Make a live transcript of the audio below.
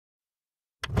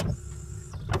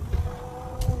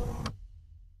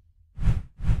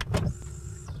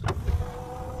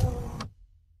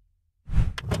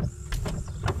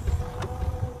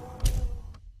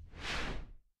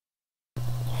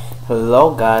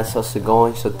Hello guys, how's it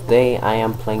going? So today I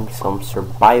am playing some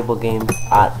survival games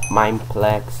at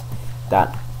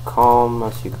Mineplex.com,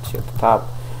 as you can see at the top.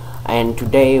 And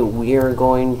today we are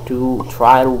going to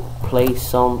try to play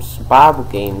some survival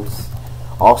games,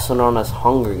 also known as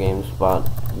Hunger Games, but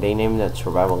they named it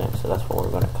survival games, so that's what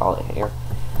we're going to call it here.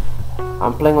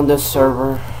 I'm playing on this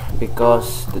server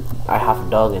because I have a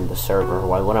dog in the server.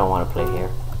 Why would I want to play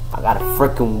here? I got a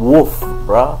freaking wolf,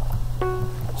 bruh.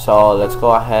 So let's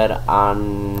go ahead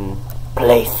and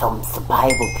play some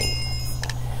survival games.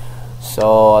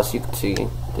 So as you can see,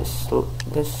 this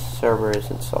server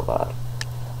isn't so bad.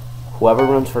 Whoever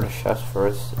runs for the chest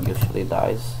first usually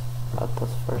dies.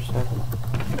 That's for a second.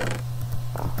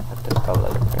 Oh, I took the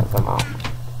leather pants. I'm out.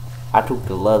 I took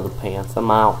the leather pants. I'm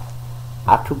out.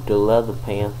 I took the leather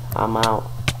pants. I'm out.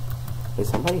 Is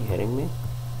somebody hitting me?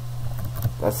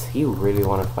 Does he really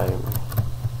want to fight me?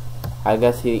 I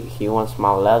guess he wants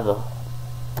my leather.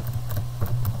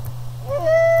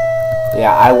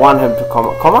 Yeah, I want him to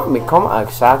come at me,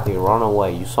 exactly, run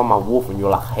away. You saw my wolf and you're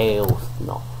like, hell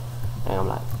no. And I'm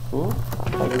like, I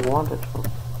thought you wanted to.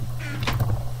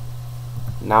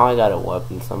 Now I got a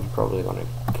weapon, so I'm probably gonna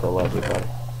kill everybody.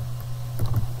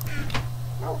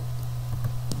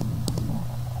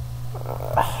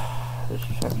 This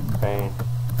is such pain.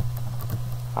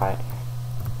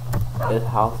 This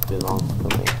house belongs to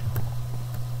me.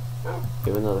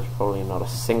 Even though there's probably not a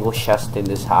single chest in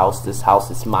this house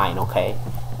is mine, okay?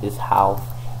 This house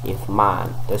is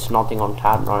mine. There's nothing on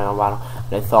top, nothing on bottom.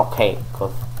 But it's okay,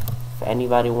 because if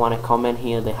anybody want to come in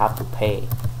here, they have to pay.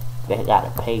 They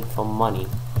gotta pay some money.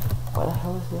 Why the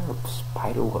hell is there a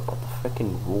spider web at the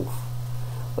freaking roof?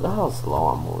 What the hell is slow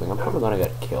I'm moving? I'm probably gonna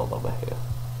get killed over here.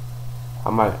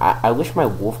 I wish my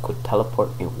wolf could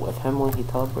teleport me with him when he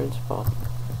teleports, but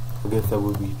I guess that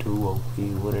would be too OP,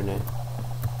 wouldn't it?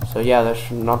 So yeah,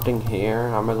 there's nothing here.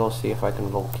 I'm gonna go see if I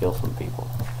can go kill some people.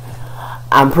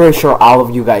 I'm pretty sure all of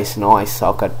you guys know I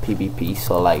suck at PvP,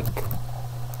 so like,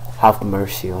 have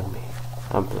mercy on me.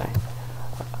 I'm playing.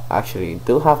 Actually,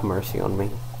 do have mercy on me,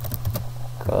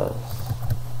 cause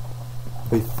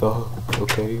I suck.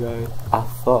 Okay, guys, I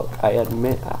suck. I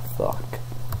admit I suck,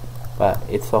 but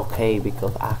it's okay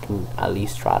because I can at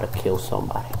least try to kill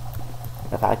somebody.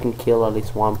 If I can kill at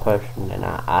least one person, then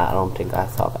I don't think I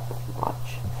suck as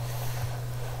much.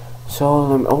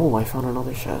 So, oh, I found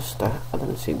another chest. I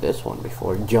didn't see this one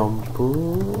before. Jump.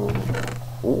 Ooh.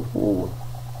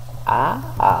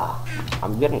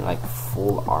 I'm getting like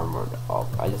full armored up.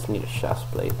 I just need a chest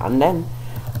plate. And then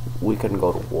we can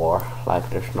go to war like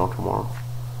there's no tomorrow.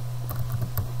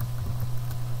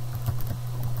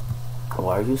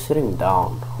 Why are you sitting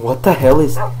down? What the hell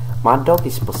is... My dog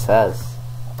is possessed.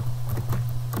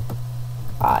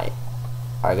 I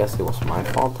guess it was my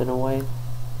fault in a way.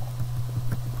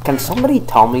 Can somebody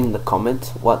tell me in the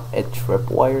comments what a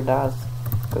tripwire does?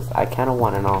 Because I kind of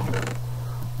want to know.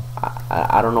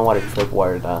 I don't know what a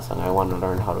tripwire does, and I want to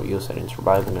learn how to use it in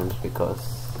survival games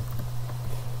because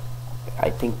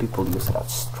I think people use it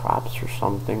as traps or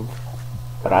something.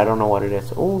 But I don't know what it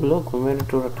is. Oh, look, we made it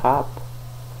to the top.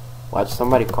 Watch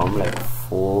somebody come like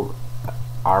full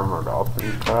armored up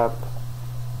and crap.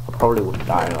 I probably would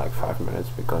die in like 5 minutes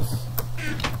because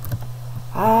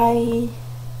I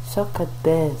suck at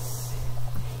this.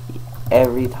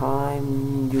 Every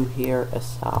time you hear a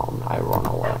sound, I run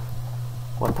away.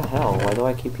 What the hell? Why do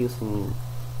I keep using...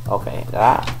 Okay,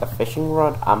 the fishing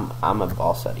rod, I'm a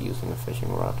boss at using a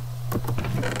fishing rod.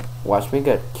 Watch me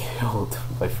get killed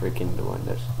by freaking doing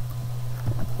this.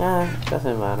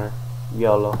 Doesn't matter.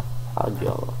 YOLO. I'll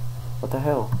YOLO. What the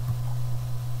hell?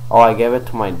 Oh, I gave it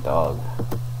to my dog.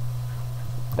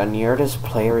 The nearest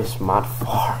player is not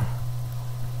far.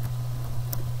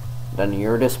 The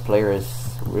nearest player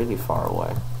is really far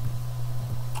away.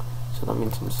 So that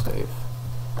means I'm safe.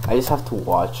 I just have to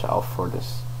watch out for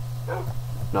this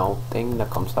thing that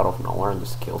comes out of nowhere and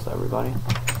just kills everybody.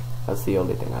 That's the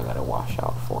only thing I gotta watch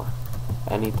out for.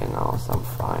 Anything else, I'm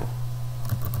fine.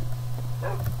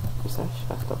 Is that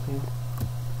chest up here?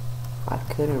 I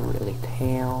couldn't really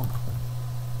tell.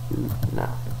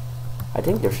 Nah. I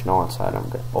think there's snow outside. I'm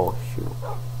good. Oh shoot.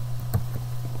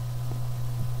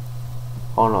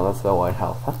 Oh no, that's the White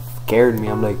House. That scared me.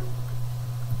 I'm like,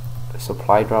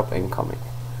 supply drop incoming.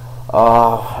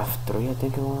 F3 I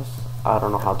think it was. I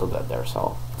don't know how to get there,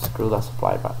 so screw that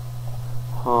supply drop.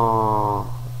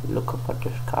 Look up at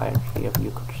the sky and see if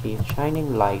you could see a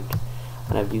shining light.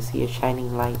 And if you see a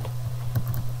shining light,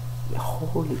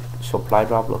 holy, supply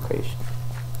drop location.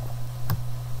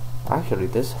 Actually,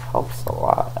 this helps a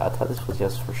lot. I thought this was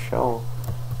just for show,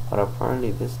 but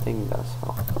apparently this thing does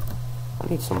help. I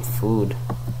need some food.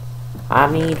 I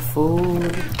need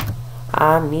food.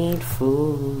 I need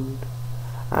food.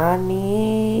 I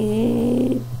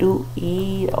need to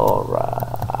eat.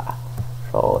 Alright.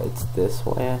 So it's this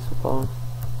way, I suppose.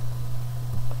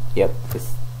 Yep,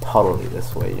 it's totally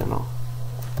this way, you know.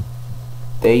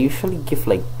 They usually give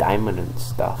like diamond and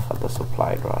stuff at the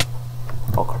supply drop.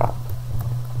 Oh crap.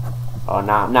 Oh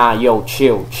nah, yo,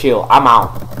 chill, I'm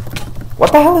out.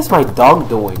 What the hell is my dog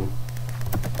doing?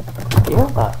 Hear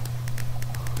that?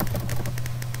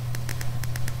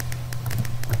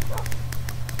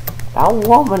 That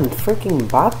woman freaking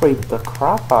bat raped the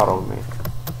crap out of me.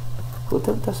 Who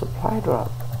took the supply drop?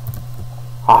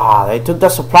 Ah, they took the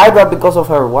supply drop because of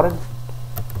her. What?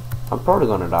 I'm probably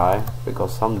gonna die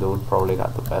because some dude probably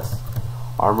got the best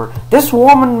armor. This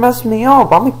woman messed me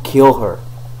up. I'm gonna kill her.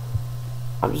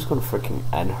 I'm just gonna freaking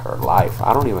end her life.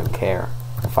 I don't even care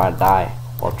if I die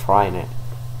while trying it.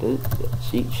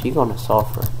 She gonna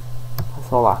suffer.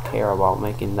 That's all I care about,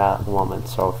 making that woman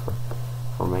suffer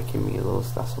for making me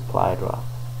lose that supply drop.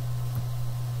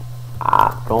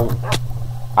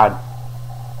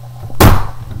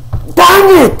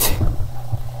 Dang it!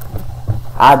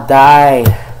 I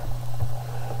died.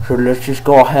 So let's just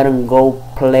go ahead and go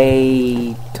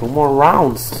play 2 more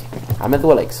rounds. I'm gonna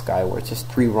do it like Skyward, just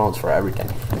 3 rounds for everything.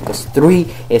 Because 3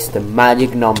 is the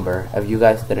magic number, if you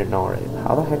guys didn't know already.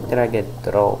 How the heck did I get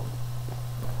thrown?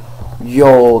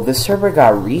 Yo, this server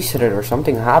got resetted or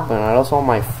something happened. I lost all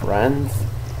my friends.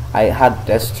 I had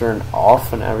this turned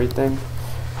off and everything.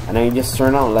 And then it just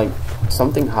turned out like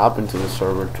something happened to the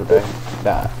server today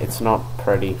that it's not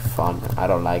pretty fun. I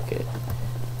don't like it.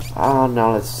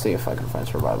 Now let's see if I can find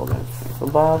survival games.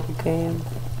 Survival games.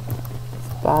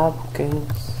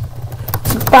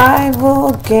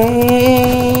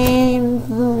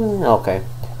 Okay.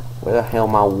 Where the hell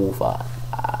my wolf at?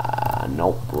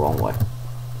 Nope, wrong way.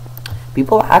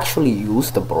 People actually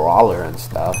use the brawler and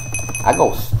stuff. I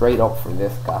go straight up for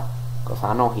this guy because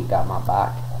I know he got my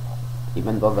back.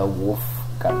 Even though the wolf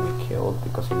got me killed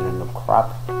because he didn't look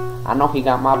crap, I know he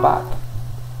got my back.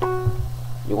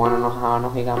 You wanna know how I know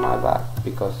he got my back?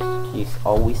 Because he's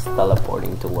always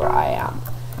teleporting to where I am.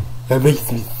 That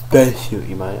makes me special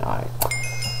in my eye.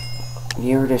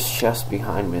 Near this chest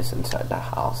behind me is inside the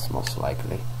house, most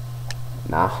likely.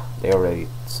 Nah, they already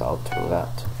saw through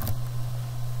that.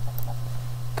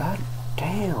 God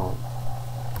damn.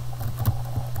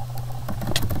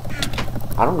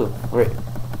 I don't give a frick.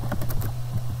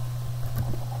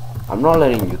 I'm not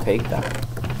letting you take that.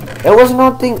 There was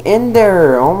nothing in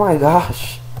there. Oh my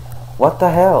gosh. What the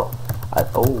hell?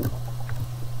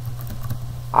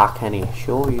 I can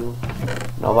assure you,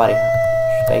 nobody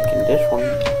is taking this one.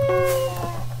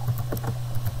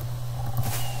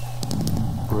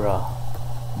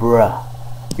 Bruh.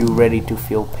 You ready to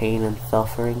feel pain and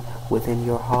suffering within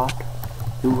your heart?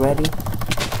 You ready?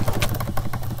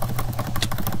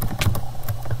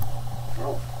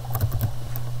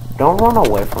 Don't run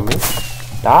away from me.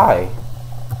 Die.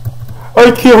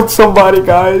 I killed somebody,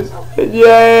 guys.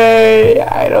 Yay!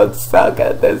 I don't suck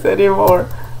at this anymore.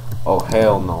 Oh,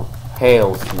 hell no.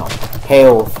 Hells no.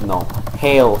 Hells no.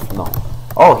 Hells no.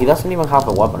 Oh, he doesn't even have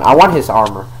a weapon. I want his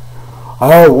armor.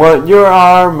 I want your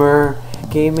armor.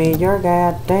 Give me your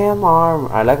goddamn armor.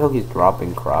 I like how he's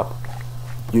dropping crap.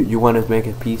 You want to make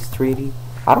a peace treaty?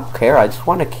 I don't care. I just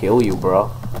want to kill you,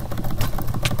 bro.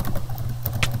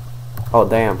 Oh,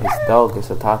 damn. His dog is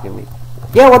attacking me.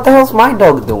 Yeah, what the hell's my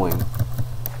dog doing?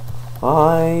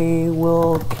 I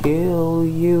will kill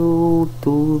you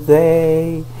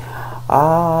today.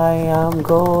 I am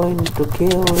going to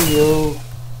kill you.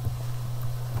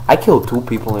 I killed 2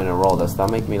 people in a row. Does that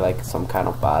make me like some kind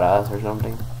of badass or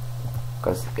something?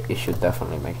 Because it should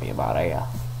definitely make me a badass.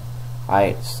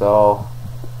 Alright, so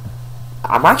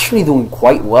I'm actually doing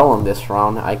quite well on this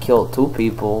round. I killed 2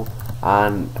 people.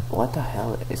 And what the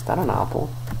hell? Is that an apple?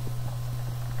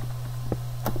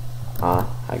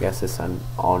 I guess it's an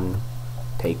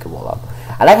untakeable apple.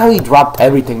 I like how he dropped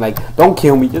everything. Like, don't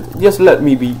kill me. Just let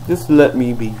me be. Just let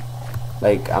me be.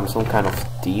 Like, I'm some kind of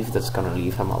thief that's gonna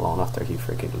leave him alone after he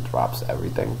freaking drops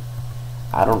everything.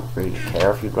 I don't really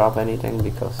care if you drop anything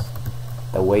because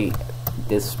the way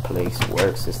this place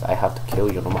works is I have to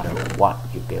kill you no matter what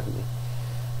you give me.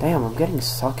 Damn, I'm getting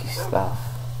sucky stuff.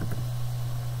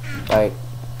 Like,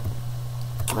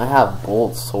 I have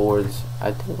bolt swords.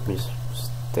 I think let me just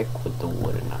stick with the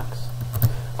wooden axe.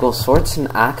 Because swords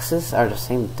and axes are the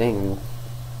same thing.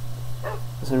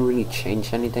 Doesn't really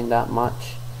change anything that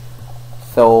much.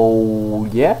 So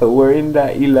yeah, we're in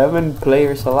the 11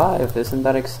 players alive. Isn't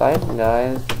that exciting,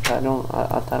 guys? I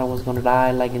thought I was gonna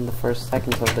die like in the first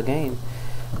seconds of the game,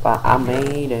 but I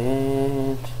made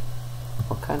it.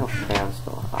 What kind of pants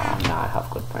though? Nah, I have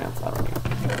good pants. I don't need.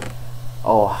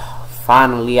 Oh,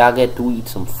 finally I get to eat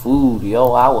some food,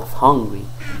 yo. I was hungry.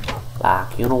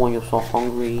 Like, you know when you're so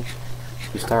hungry,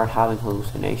 you start having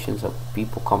hallucinations of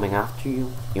people coming after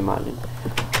you? Imagine.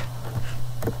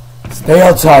 Stay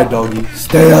outside, doggy.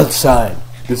 Stay outside.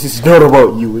 This is not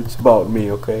about you, it's about me,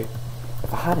 okay?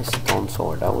 If I had a stone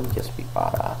sword, that would just be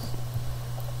badass.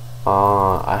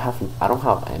 I don't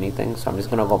have anything, so I'm just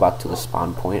gonna go back to the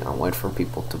spawn point and wait for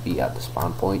people to be at the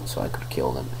spawn point so I could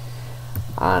kill them.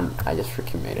 And I just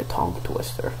freaking made a tongue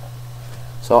twister.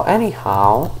 So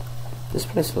anyhow, this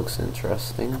place looks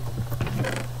interesting.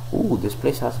 Ooh, this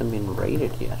place hasn't been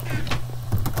raided yet.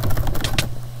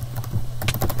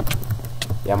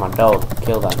 Yeah, my dog,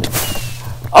 kill that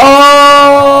nigga.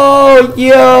 Oh,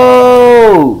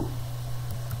 yo!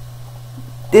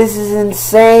 This is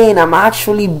insane. I'm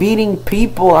actually beating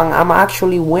people and I'm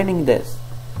actually winning this.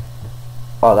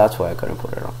 Oh, that's why I couldn't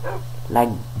put it on. Like,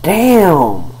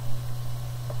 damn!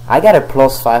 I got a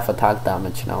 +5 attack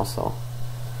damage now, so.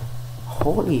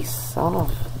 Holy son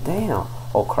of damn.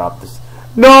 Oh crap, this.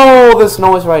 No! The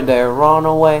snow is right there. Run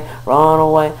away, run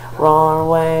away, run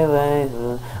away,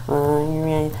 baby.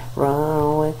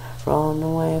 Run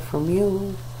away from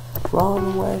you.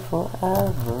 Run away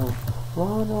forever.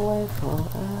 Run away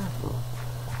forever.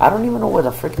 I don't even know where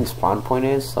the freaking spawn point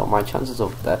is, so my chances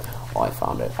of death. Oh, I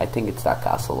found it. I think it's that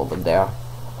castle over there.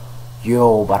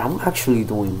 Yo, but I'm actually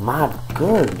doing mad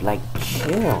good. Like,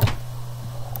 chill.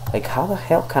 Like, how the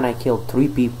hell can I kill 3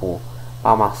 people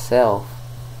by myself?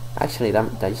 Actually,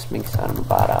 that just makes I'm a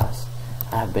badass.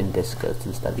 I have been this good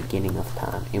since the beginning of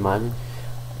time. Imagine.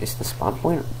 Is the spawn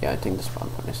point? Yeah, I think the spawn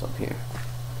point is up here.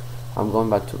 I'm going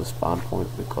back to the spawn point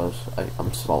because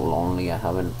I'm so lonely. I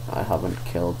haven't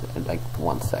killed in like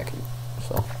 1 second.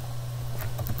 So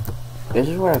this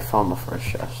is where I found my first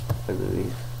chest, I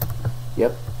believe.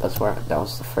 Yep, that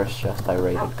was the first chest I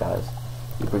raided, guys.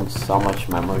 It brings so much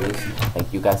memories.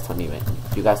 Like you guys don't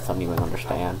even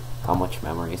understand how much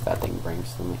memories that thing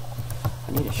brings to me.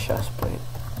 I need a chest plate.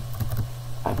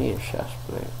 And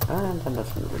then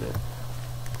that's really it.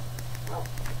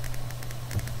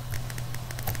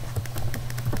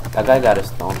 That guy got a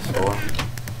stone sword.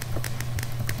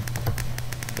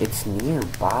 It's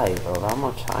nearby, bro. That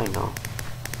much I know.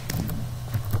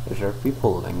 Is there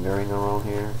people lingering around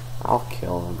here? I'll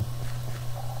kill them.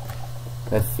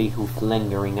 Let's see who's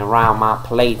lingering around my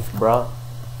place, bro.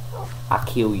 I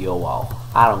kill you all.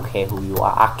 I don't care who you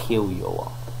are. I kill you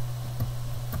all.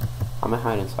 I'm gonna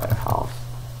hide inside a house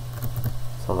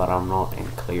so that I'm not in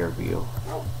clear view.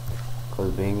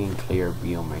 Because being in clear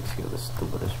view makes you the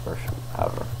stupidest person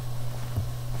ever.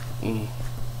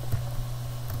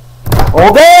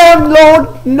 Oh damn,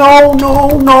 Lord!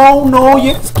 No!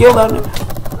 Yes, kill them.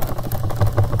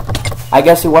 I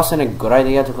guess it wasn't a good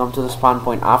idea to come to the spawn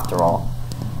point after all.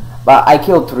 But I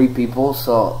killed 3 people,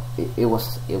 so it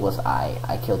was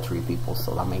I killed 3 people,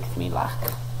 so that makes me laugh.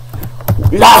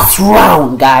 Last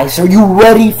round, guys. Are you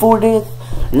ready for this?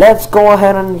 Let's go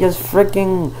ahead and just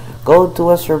freaking go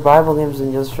to a survival games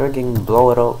and just freaking blow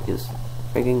it up. Just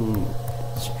freaking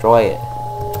destroy it.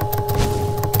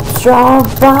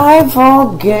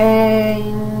 Survival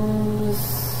games.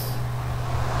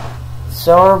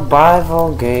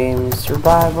 Survival games.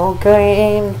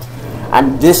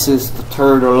 And this is the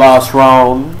 3rd or last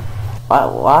round.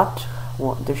 What?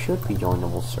 There should be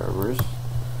joinable servers.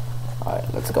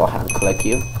 Alright, let's go ahead and click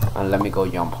you. And let me go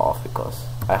jump off because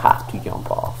I have to jump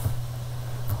off.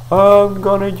 I'm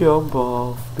gonna jump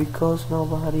off because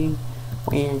nobody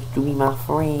wants to be my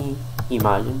friend.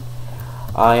 Imagine.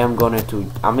 I'm gonna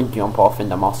jump off in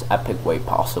the most epic way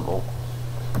possible.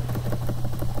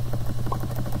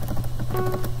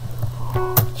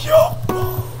 Jump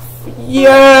off!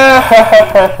 Yeah!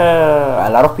 A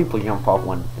lot of people jump off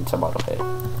when it's about to hit.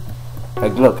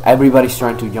 Like, look, everybody's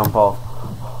trying to jump off.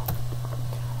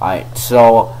 Alright,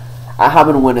 so I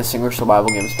haven't won a single survival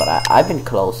games, but I've been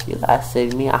close. You guys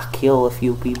see me, I killed a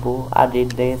few people. I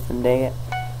did this and that.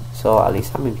 So at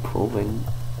least I'm improving.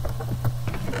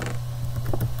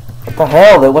 What the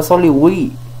hell? There was only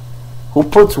wheat. Who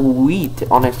puts wheat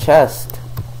on his chest?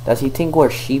 Does he think we're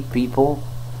sheep people?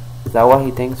 Is that what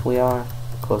he thinks we are?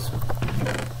 Cause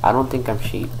I don't think I'm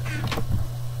sheep.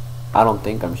 I don't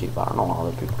know what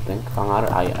other people think.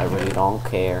 I really don't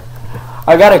care.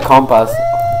 I got a compass.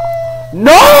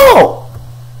 No!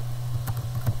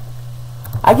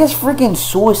 I guess freaking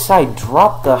suicide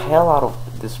dropped the hell out of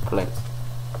this place.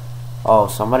 Oh,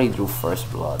 somebody drew first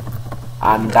blood.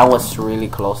 And that was really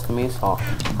close to me, so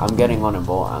I'm getting on a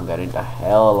boat. I'm getting the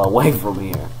hell away from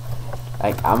here.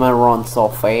 Like, I'm gonna run so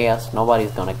fast,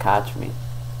 nobody's gonna catch me.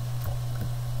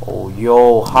 Oh,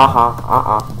 yo,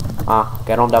 haha,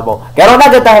 get on that boat. Get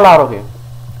the hell out of here.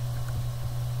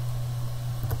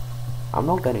 I'm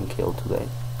not getting killed today.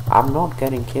 I'm not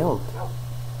getting killed.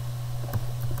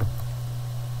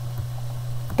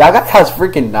 That guy has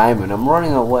freaking diamond. I'm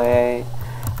running away.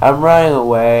 I'm running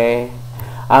away.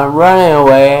 I'm running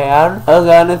away. I'm not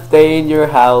gonna stay in your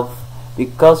house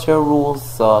because your rules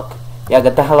suck. Yeah,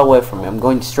 get the hell away from me. I'm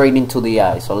going straight into the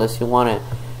ice. Unless you wanna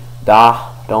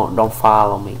die, don't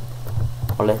follow me.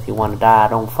 Unless you wanna die,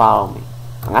 don't follow me.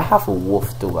 And I have a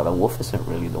wolf too, but the wolf isn't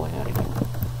really doing anything.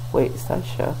 Wait, is that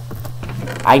a chest?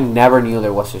 I never knew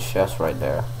there was a chest right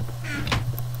there.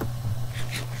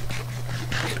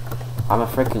 I'm a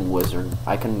freaking wizard.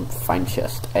 I can find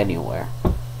chests anywhere.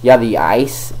 Yeah, the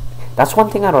ice. That's one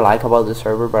thing I don't like about this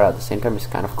server, but at the same time it's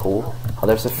kind of cool. How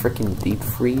there's a freaking deep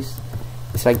freeze.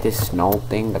 It's like this snow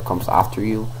thing that comes after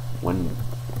you when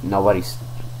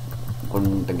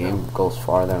when the game goes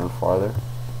farther and farther.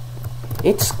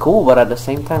 It's cool, but at the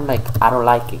same time, like, I don't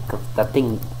like it, cause that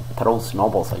thing throws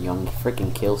snowballs at you and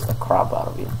freaking kills the crap out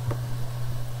of you.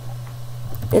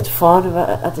 It's fun, but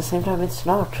at the same time, it's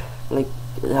not. Like,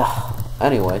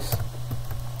 anyways,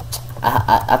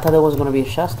 I thought there was gonna be a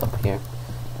chest up here.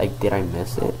 Like, did I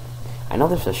miss it? I know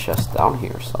there's a chest down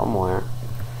here somewhere.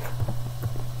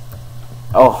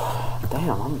 Oh,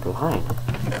 damn, I'm blind.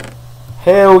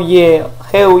 Hell yeah,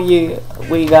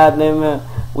 we got them,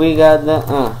 we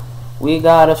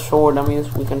got a sword. That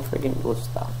means we can freaking do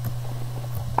stuff.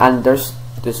 And there's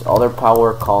this other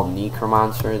power called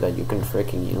Necromancer that you can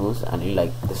freaking use, and it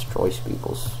like destroys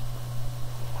people's.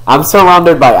 I'm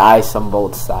surrounded by ice on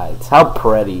both sides. How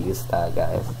pretty is that,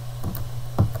 guys?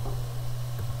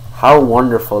 How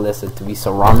wonderful is it to be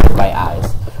surrounded by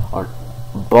ice on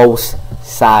both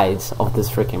sides of this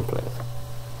freaking place?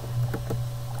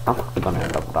 I'm probably gonna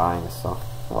end up dying, so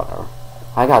whatever.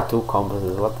 I got 2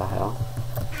 compasses. What the hell?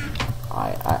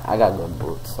 I got good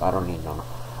boots. I don't need none.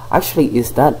 Actually,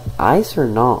 is that ice or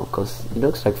no? Cause it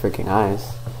looks like freaking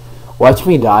ice. Watch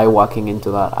me die walking into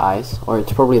that ice, or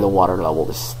it's probably the water level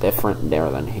is different there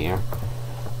than here.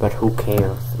 But who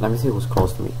cares? Let me see who's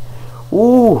close to me.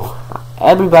 Ooh,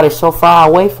 everybody's so far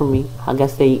away from me. I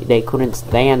guess they couldn't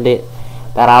stand it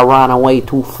that I ran away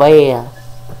too fast.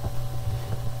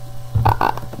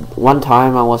 One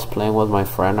time I was playing with my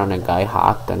friend and a guy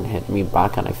hacked and hit me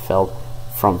back, and I fell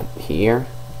from here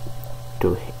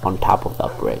to on top of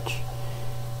that bridge.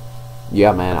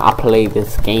 Yeah, man, I play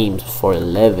these games for a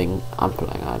living. I'm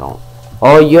playing, I don't.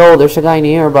 Oh, yo, there's a guy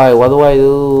nearby. What do I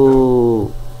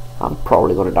do? I'm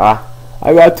probably gonna die.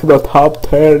 I got to the top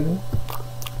 10.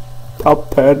 Top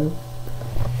 10.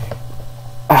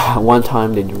 One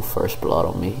time they drew first blood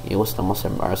on me. It was the most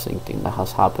embarrassing thing that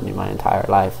has happened in my entire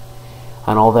life.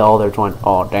 And all the others went,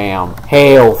 oh damn.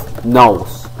 Health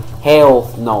knows.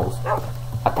 Health knows.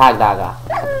 Attack that guy.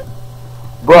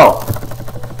 Bro,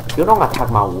 you don't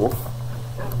attack my wolf.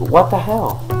 What the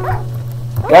hell?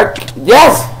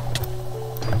 Yes!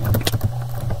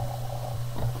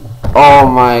 Oh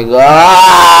my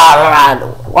god!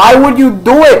 Why would you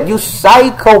do it, you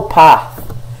psychopath?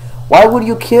 Why would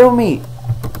you kill me?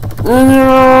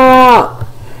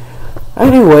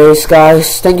 Anyways,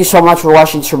 guys, thank you so much for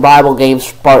watching Survival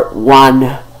Games Part 1,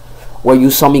 where you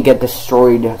saw me get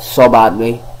destroyed so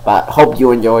badly, but hope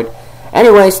you enjoyed.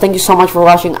 Anyways, thank you so much for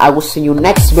watching. I will see you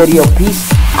next video.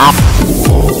 Peace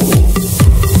out.